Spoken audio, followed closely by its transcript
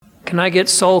Can I get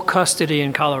sole custody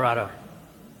in Colorado?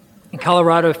 In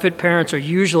Colorado, fit parents are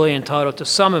usually entitled to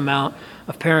some amount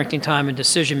of parenting time and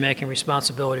decision-making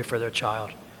responsibility for their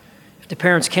child. If the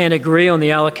parents can't agree on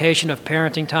the allocation of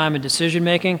parenting time and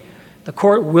decision-making, the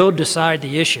court will decide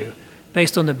the issue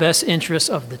based on the best interests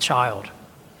of the child.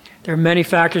 There are many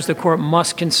factors the court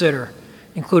must consider,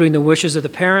 including the wishes of the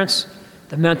parents,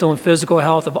 the mental and physical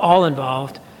health of all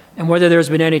involved, and whether there's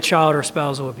been any child or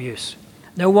spousal abuse.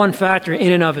 No one factor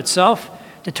in and of itself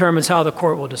determines how the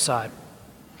court will decide.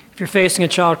 If you're facing a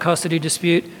child custody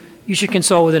dispute, you should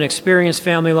consult with an experienced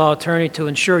family law attorney to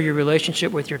ensure your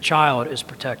relationship with your child is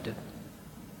protected.